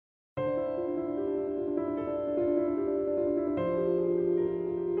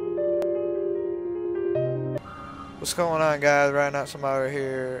What's going on, guys? Right now, somebody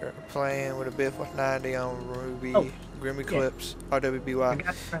here playing with a Beowolf 90 on RWBY, Grimm Yeah, Eclipse, I RWBY.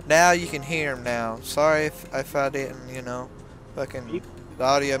 got you. Now you can hear him now. Sorry if I didn't, you know, fucking the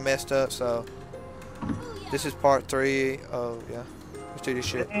audio messed up. So this is part 3 of let's do this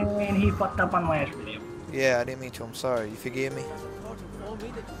shit. And he fucked up on last video. Yeah, I didn't mean to. I'm sorry. You forgive me?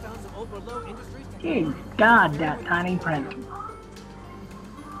 Dear God, that tiny print.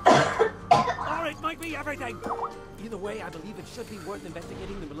 Alright, might be everything! Either way, I believe it should be worth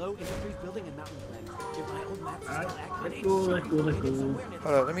investigating the below industries building and mountain plan. If my old maps are still accurate, Cool.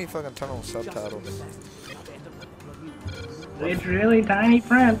 Hold up, let me fucking turn on subtitles. It's really tiny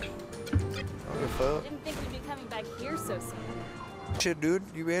print. What the fuck? Didn't think we'd be coming back here so soon. Shit, dude,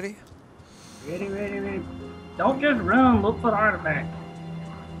 you ready? Ready. Don't just run, look for the artifact.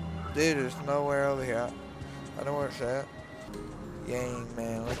 Dude, there's nowhere over here. I know where it's at. Yang,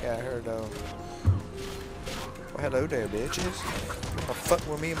 man, look at her though. Well, hello there, bitches. Oh, fuck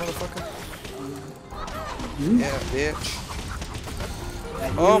with me, motherfucker. Yeah, bitch.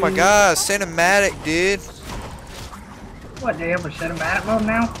 Oh my god, cinematic, dude. What, they ever cinematic mode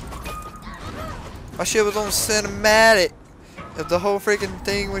now? My shit was on cinematic. If the whole freaking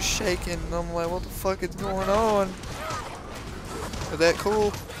thing was shaking, and I'm like, what the fuck is going on? Is that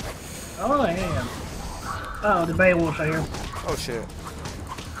cool? Oh, yeah. Oh, the Beowolf's are here. Oh shit.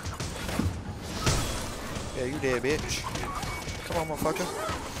 Yeah, you dead, bitch. Come on, motherfucker.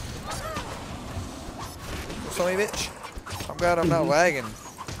 What's on me, bitch? I'm glad I'm not lagging.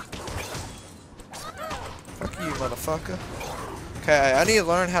 Fuck you, motherfucker. Okay, I need to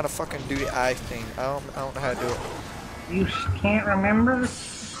learn how to fucking do the ice thing. I don't know how to do it. You can't remember?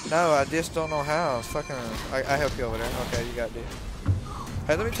 No, I just don't know how. It's fucking. I help you over there. Okay, you got this.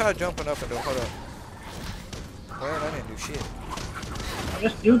 Hey, let me try jumping up and do it. Hold up. Well, I didn't do shit.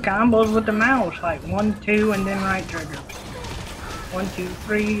 Just do combos with the mouse, like 1, 2, and then right trigger. 1, 2,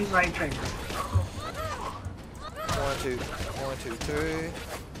 3, right trigger. 1, 2, 1, 2, 3.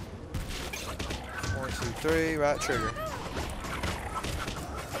 1, 2, 3, right trigger.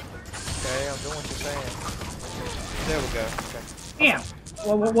 Okay, I'm doing what you're saying. There we go. Okay. Yeah.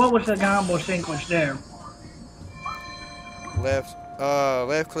 Well, what was the combo sequence there? Left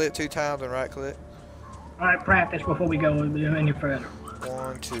click 2 times and right click. Alright, practice before we go any further.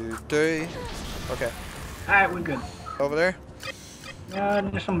 1, 2, 3. Okay. Alright, we're good. Over there?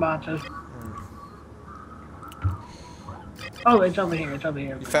 There's some boxes. Oh, it's over here. You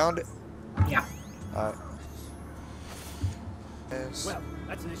found it? Yeah. Alright. Yes. Well,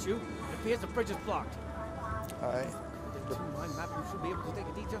 that's an issue. It appears the bridge is blocked. Alright. With the two-line map, you should be able to take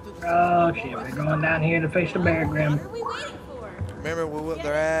a detour through the Oh shit, we're going down here to face the bear, Grimm. What are we waiting for? Remember we whipped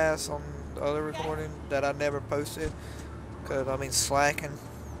their ass on the other recording that I never posted? Because, I mean, slacking.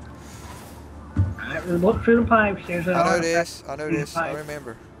 Alright, we'll look through the pipes. There's an I know artifact this. through the I pipe.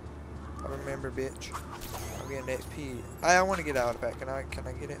 remember. I remember, bitch. I'm getting XP. I want to get out of that. Can I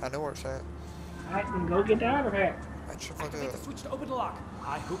get it? I know where it's at. Alright, then go get the artifact. I should fuck Take up. the switch to open the lock.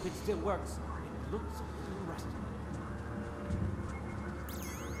 I hope it still works. It looks a little rusty.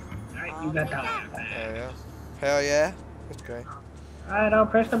 Alright, you got the artifact. Oh, yeah. Hell yeah. That's great. Alright, I'll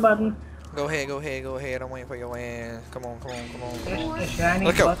press the button. Go ahead. I'm waiting for your ass. Come on. This shiny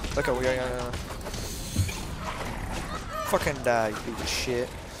Look up. button. Yeah. Fucking die, you piece of shit.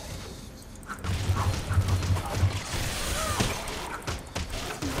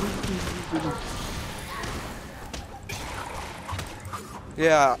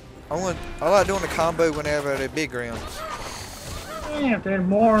 Yeah, I like doing the combo whenever they're big rounds. Yeah, if there's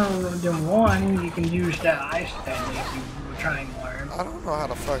more than one, you can use that ice thing if you were trying to learn. I don't know how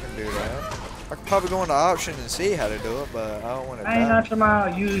to fucking do that. I could probably go into options and see how to do it, but I don't want to I ain't die. not somehow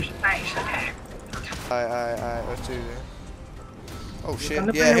use ice attack. Alright, let's do that. Oh shit,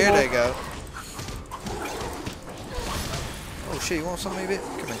 the yeah, here Beowolf. they go. Oh shit, you want some of me, bitch?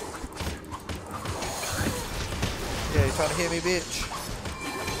 Come here. Yeah, you trying to hit me, bitch?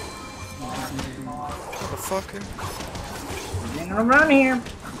 Motherfucker. I'm gonna run here.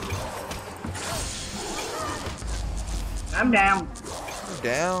 I'm down. You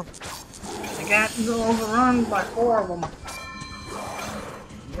down? I got overrun by 4 of them.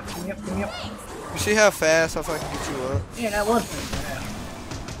 Yep. You see how fast I fucking get you up? Yeah, that was pretty bad.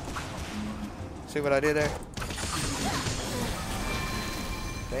 See what I did there?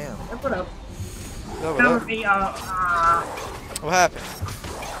 Damn. Look what up. No, Cover what me, happened?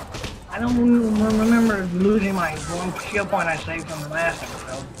 I don't remember losing my one skill point I saved from the last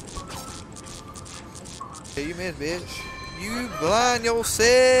episode. Hey, you missed, bitch. You blind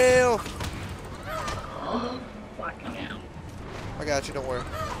yourself. Fucking hell. I got you, don't worry.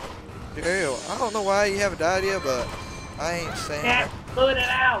 Daryl, I don't know why you haven't died yet, but I ain't saying Yeah, it. boot it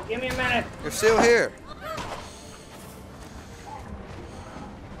out. Give me a minute. You're still here.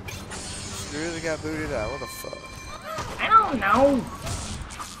 You really got booted out. What the fuck? I don't know.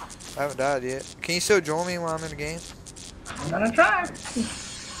 I haven't died yet. Can you still join me while I'm in the game? I'm gonna try.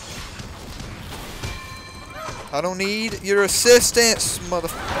 I don't need your assistance,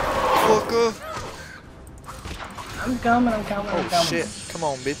 motherfucker. I'm coming, I'm coming, I'm Oh coming. shit. Come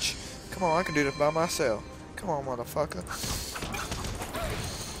on, bitch. Come on, I can do this by myself. Come on, motherfucker.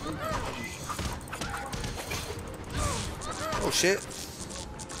 Oh shit.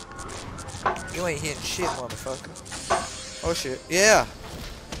 You ain't hitting shit, motherfucker. Oh shit. Yeah.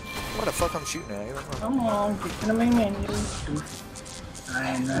 What the fuck I'm shooting at? You don't know. Come on, get to the main menu.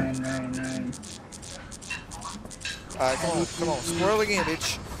 9. Alright, come on, come on. Squirrel again,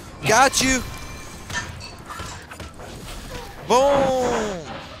 bitch. Got you! Boom!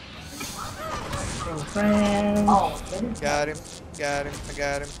 Got him. Got him. I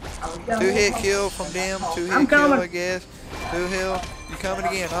got him. 2-hit kill from them. 2-hit kill, I guess. 2 hill. You coming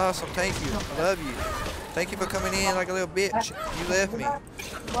again. Awesome. Thank you. I love you. Thank you for coming in like a little bitch. You left me. I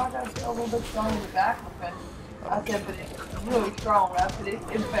said, but it's really strong. I said, it's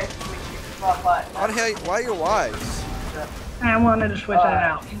basically my butt. Why the hell? Why you're wise? I wanted to switch that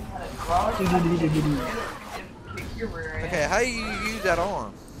out. Okay, how you use that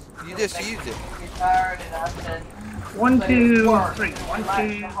arm? You just used it. 1, 2, 3. 1,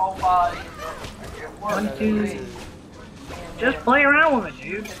 2. 1, 2. Just play around with it,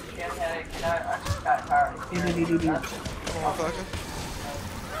 dude. Come on, fucker.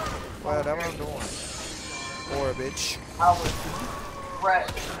 Wow, that's what I'm doing. Or a bitch. I was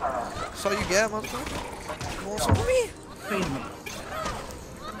wrecking her. So you got, motherfucker? You want some of me? Feed me.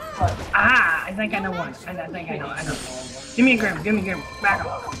 Ah, I think I know one. I think I know. Give me a Grimm. Give me a Grimm. Back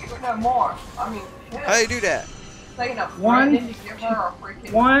off. No more. I mean, How you do that? 1,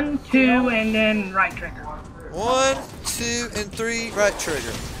 2, and then right trigger. 1, 2, and 3, right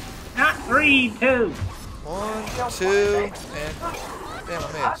trigger. Not 3, 2. 1, 2, and damn, I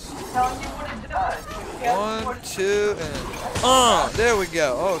missed. 1, 2, and there we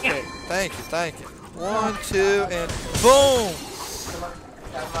go. Okay, thank you, thank you. 1, 2, and boom.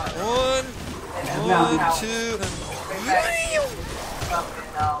 1, 2, and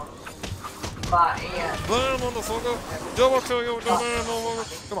bam, motherfucker. Double kill you, double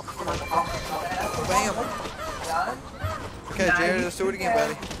motherfucker. Come on, come on. Bam. Okay, Jared, let's do it again,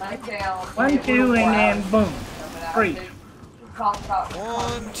 buddy. 1, 2, and then boom. 3.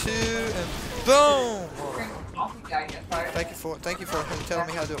 1, 2, and boom. Thank you for telling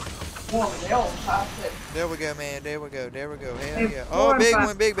me how to do it. There we go, man. There we go. There we go. Hell yeah. Oh, big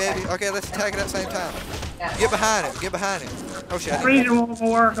one, big baby. Okay, let's attack it at the same time. Get behind him. Get behind him. Oh shit. Freezer won't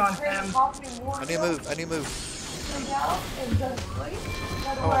work on him. I need to move. I need to move.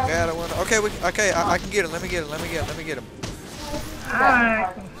 Oh god, I want. Okay, I can get him. Let me get him. Let me get him.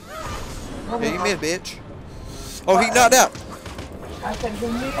 Alright. Yeah, you missed, bitch. Oh, he knocked out. I said, to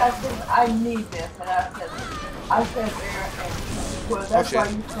me, I said, I need this. And I said there, and well, that's why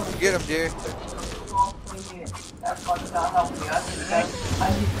you told me. Get him, Jerry. That's why it's not helping me. I said, I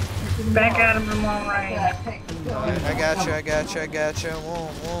need this. Back at him from long range. I got you.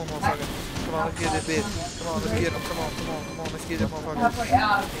 Whoa, motherfucker. Come on, let's get this bitch. Come on, let's get him. Come on, let's get him,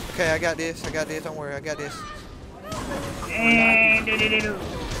 motherfucker. Okay, I got this. Don't worry, I got this. And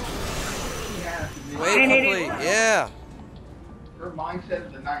Wait complete, yeah.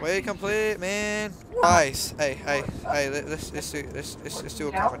 Wait complete, man. Nice. Hey, let's do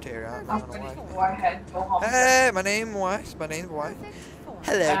a commentary. I don't know why. Hey, my name is Weiss.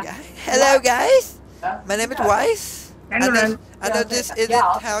 Hello guys. My name is Weiss. I know this isn't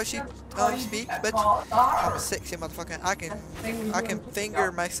how she speaks, but I'm a sexy motherfucker. I can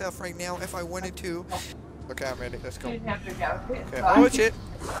finger myself right now if I wanted to. Okay, I'm ready. Let's go. Okay, oh shit.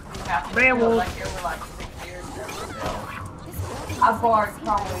 Beowolf. I borrowed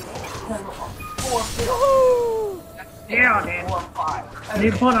probably 4 Yeah, I did.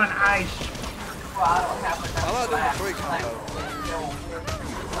 You put on ice. Well, I don't have enough. I like doing 3 combo.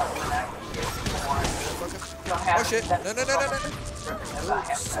 Oh shit. No.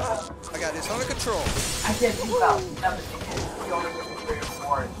 I got this under control. I said you about 17. You only get 3 or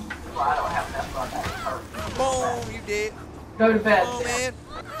 4. Well, I don't have enough on that. Boom, you dead. Go to bed. Oh man.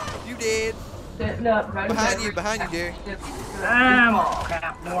 You dead. No, go to Behind bed. you, Gary.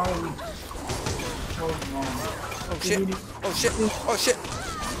 Crap, more. Oh shit,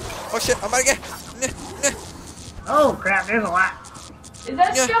 I'm about to get. Oh crap, there's a lot. Is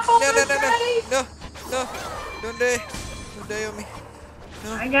that stuff on this, Daddy? No. Don't die on me.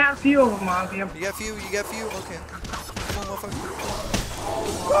 No. I got a few of them on you. You got few? You got few? Okay. Come on, motherfucker.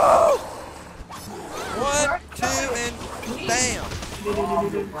 Woo! 1, 2, and bam.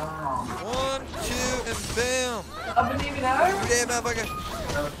 1, 2, and bam. I believe it out. You dead, motherfucker.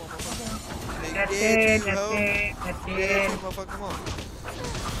 That's You it, dead, that's ho. it, that's You dead, it. motherfucker. Come on.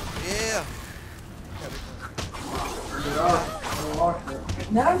 Yeah.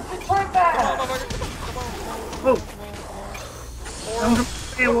 No, just right Come on, back. motherfucker. Come on. Oh, I'm the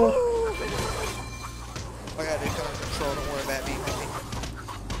Beowolf. I got this under control. Don't worry about me, homie.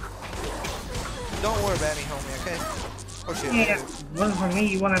 Don't worry about me, homie, okay? Oh, shit. Yeah, it wasn't for me.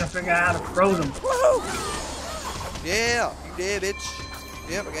 You wanted to figure out how to throw them. Woo! Yeah, you dead, bitch.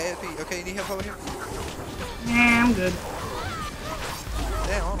 Yep, I got HP. Okay, you need help over here? Nah, I'm good.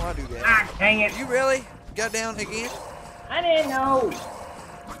 Damn, why do I do that? Ah, dang it. You really got down again? I didn't know.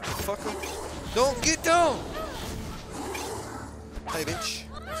 Fucker. Don't get down! Hey, bitch.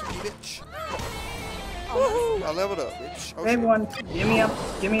 Hey, bitch. Woohoo! I leveled up, bitch. Oh, Big shit. one. Give me up.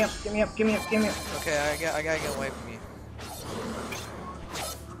 Give me up. Give me up. Give me up. Give me up. Okay, I gotta get away from you.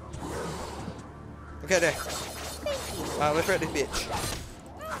 Okay, there. Alright, let's wreck this bitch.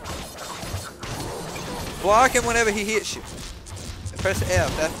 Block him whenever he hits you. Press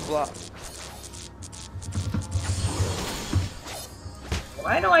F, that's the block.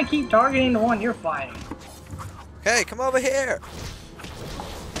 Why do I keep targeting the one you're fighting? Hey, come over here.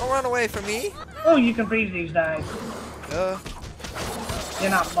 Don't run away from me. Oh, you can freeze these guys. You're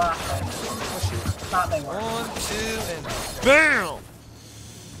not blocked. Oh shit. Thought they were. 1, 2, and BAM!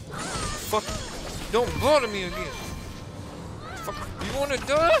 Fuck. Don't bother me again. Fuck. You wanna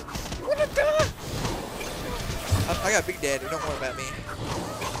die? You wanna die? I got Big Daddy, don't worry about me.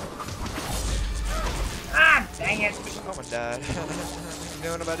 Ah, dang it. I'm gonna die. You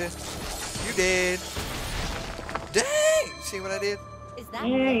know about this? You dead. Dang! See what I did? Is that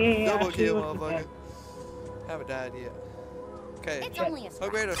Yeah. Double I see kill, what you motherfucker. did. Haven't died yet. Okay. It's only a scratch.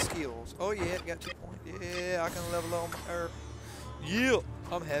 Upgrade our skills. Oh yeah, got 2 points. Yeah, I can level on my herb. Yeah,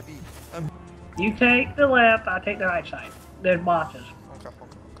 I'm happy. You take the left, I take the right side. There's boxes. Okay.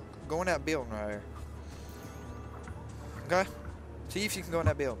 Go in that building right here. Okay? See if you can go in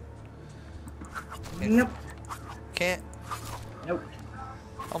that building. Nope. Can't. Nope.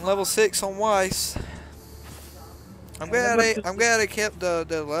 I'm level 6 on Weiss. I'm glad I kept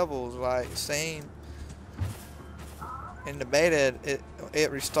the levels like same. In the beta, it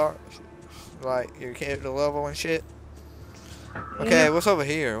restarts like you kept the level and shit. Okay, Yeah. what's over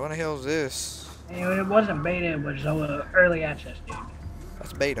here? What the hell is this? Anyway, it wasn't beta, it was early access, dude.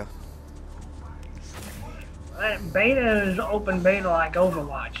 That's beta. Beta is open beta like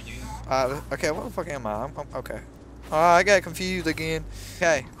Overwatch, dude. Okay, what the fuck am I? I'm okay. I got confused again.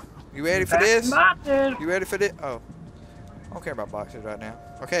 Okay, you ready for this? Boxes. You ready for this? Oh, I don't care about boxes right now.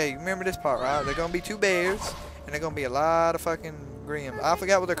 Okay, you remember this part, right? They're gonna be 2 bears, and they're gonna be a lot of fucking Grimms. I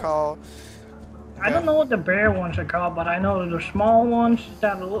forgot what they're called. I don't know what the bear ones are called, but I know the small ones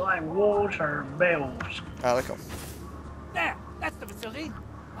that look like wolves are beowulfs. Alright, let's go. There! That's the facility!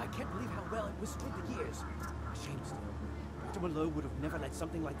 I can't believe how well it withstood the years. Shame still. Dr. Malone would have never let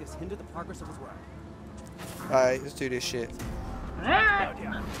something like this hinder the progress of his work. Alright, let's do this shit. Ah, Oh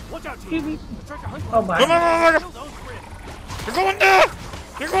dear. Watch out, excuse me. team! The treasure hunt Oh, will my. Come on, kill those Grimm. you're going down!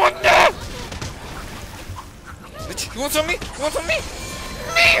 You're going down! Bitch, you want some of me? You want some of me?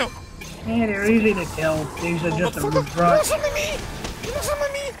 Meow! Yeah, they're easy to kill. These are just a Motherfucker, you want brush. some of me? You want some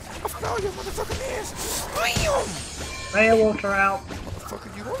of me? I forgot all your motherfucking ass. Bam! Beowulfs are out.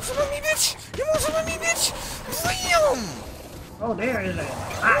 Motherfucker, you want some of me, bitch? You want some of me, bitch? Bam! Oh, there is a. You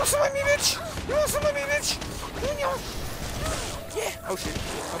want Ah, some of me, bitch? You want some of me, bitch? Bam! Yeah. Oh shit.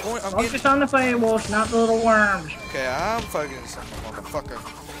 I'm getting. focus on the Beowulfs, not the little worms. Okay, I'm fucking some motherfucker.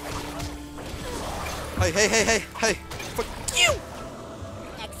 Hey. Fuck you!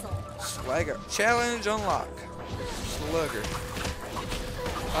 Excellent. Swagger. Challenge unlock. Slugger.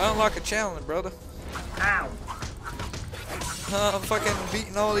 I unlock a challenge, brother. Ow. I'm fucking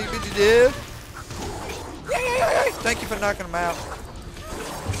beating all these bitches dead. Yeah. Thank you for knocking them out.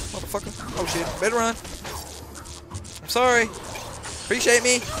 Motherfucker. Oh shit. Better run. I'm sorry. Appreciate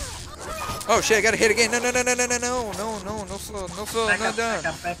me. Oh shit, I gotta hit again. No, slow, Back not up, done.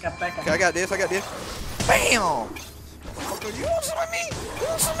 back up. Okay, I got this. Bam! Motherfucker, you want some of me? You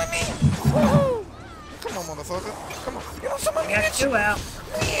want some of me? Woohoo! Come on, motherfucker. Come on. You want some of me, Got bitch? 2 out.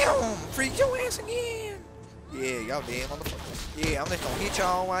 Bam! Freak your ass again. Yeah, y'all dead, motherfucker. Yeah, I'm just gonna hit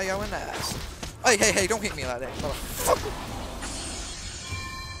y'all while y'all in the ass. Hey, don't hit me like that, motherfucker.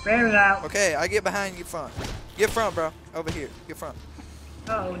 Bear's out. Okay, I get behind you front. Get front, bro. Over here. Get front.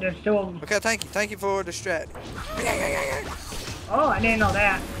 Oh, there's 2 of them. Okay, thank you. Thank you for distracting. Oh, I didn't know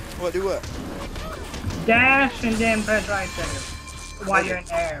that. What, do what? Dash and then press right trigger while Okay. you're in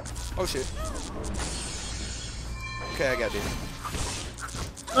the air. Oh shit. Okay, I got this.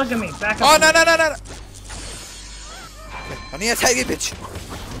 Look at me, back Oh, up. no. Okay, I need to take it, bitch.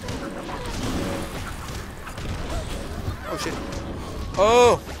 Oh shit.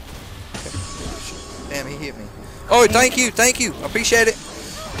 Oh. Okay. Damn, he hit me. Oh, thank you. I appreciate it.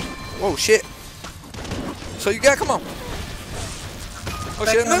 Whoa, shit. So you got, come on. Oh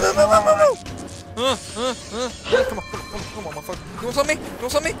shit, no. Come on, motherfucker. You want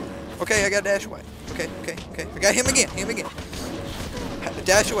something? Okay, I got dash away. Okay. I got him again.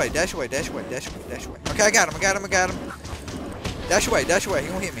 Dash away. Okay, I got him. Dash away. He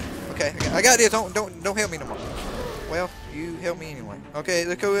won't hit me. Okay, I got this. Don't help me no more. Well, you help me anyway. Okay,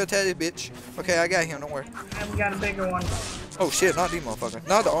 let's go attack this bitch. Okay, I got him. Don't worry. We got a bigger one. Oh shit, not these motherfuckers.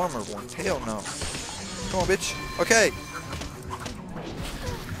 Not the armored ones. Hell no. Come on, bitch. Okay.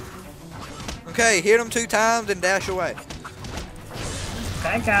 Okay, hit him 2 times and dash away.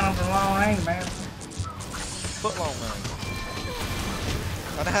 That got him from long range, man. Foot long range.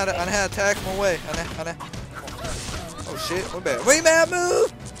 I know how to attack him away. I know. Oh shit, we're bad. Wait, man,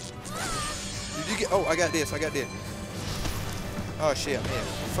 move! Did you get? Oh, I got this. Oh shit, I'm hit.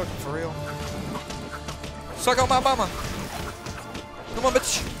 Fucking for real. Suck on my mama. Come on,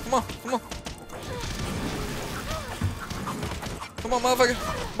 bitch. Come on, motherfucker.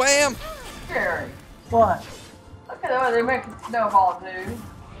 Bam! Scary. What? Look at the way they make a snowball, dude.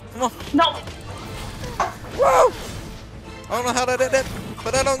 Come on. No! Whoa! I don't know how to do that,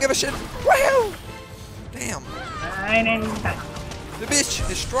 but I don't give a shit. Wow! Damn. I didn't touch. The bitch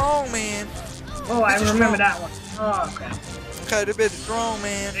is strong, man. Oh, I Bitch is remember strong. that one. Oh, crap. Okay, the bitch is strong,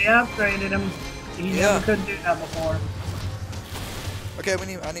 man. They upgraded him. He never could do that before. Okay, I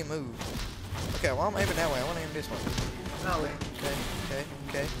need to move. Okay, well I'm aiming that way. I want to aim this way. Oh,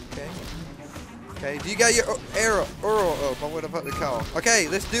 Okay, do you got your arrow up, or what about the call? Okay,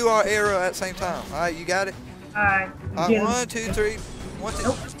 let's do our arrow at the same time. Alright, you got it? alright. Alright, 1, 2, 3. 1, 2.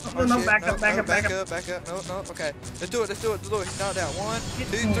 Nope. Oh, No, shit. back up. Back up. No, okay. Let's do it. Knock down. 1,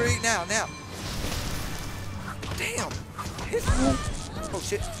 2, 3, now. Damn. Oh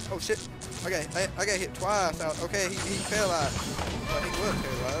shit. Okay, I got hit twice. Okay, he fell out. Well, he was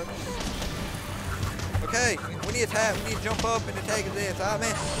paralyzed. Okay, we need to attack. We need to jump up and attack his ass. Alright,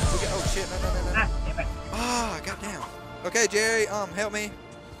 man. Oh shit, no. Ah, damn it. Ah, I got down. Okay, Jerry, help me.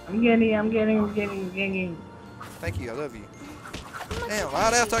 I'm getting. Thank you, I love you. Damn,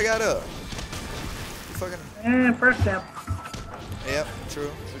 right after I got up. You fucking. First step. Yep,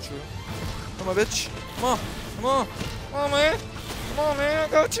 true. Come on, bitch. Come on, man. I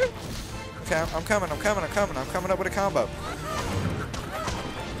got you. Okay, I'm coming up with a combo.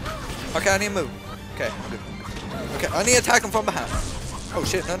 Okay, I need to move. Okay, I'm good. Okay, I need to attack him from behind. Oh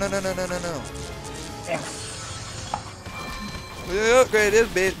shit, no. Damn. We upgrade this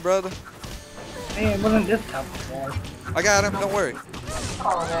bitch, brother. Hey, it wasn't this tough before. I got him, don't worry.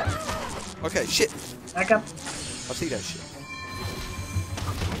 Oh, that. Okay, shit. Back up. I see that shit.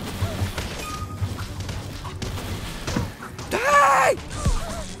 Die!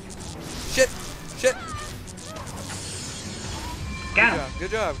 Shit. Got him.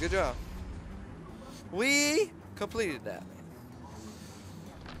 Good job. We completed that, man.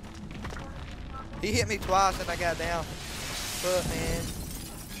 He hit me twice and I got down. But, man.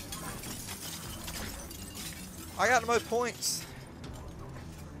 I got the most points.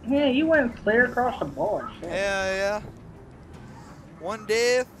 Yeah, you went clear across the board. Shit. Yeah. 1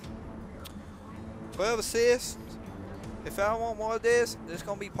 death. 12 assists. If I want more of this is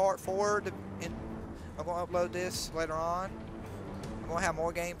going to be part 4. I'm going to upload this later on. I'm going to have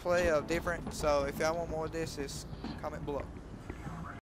more gameplay of different. So if y'all want more of this, just comment below.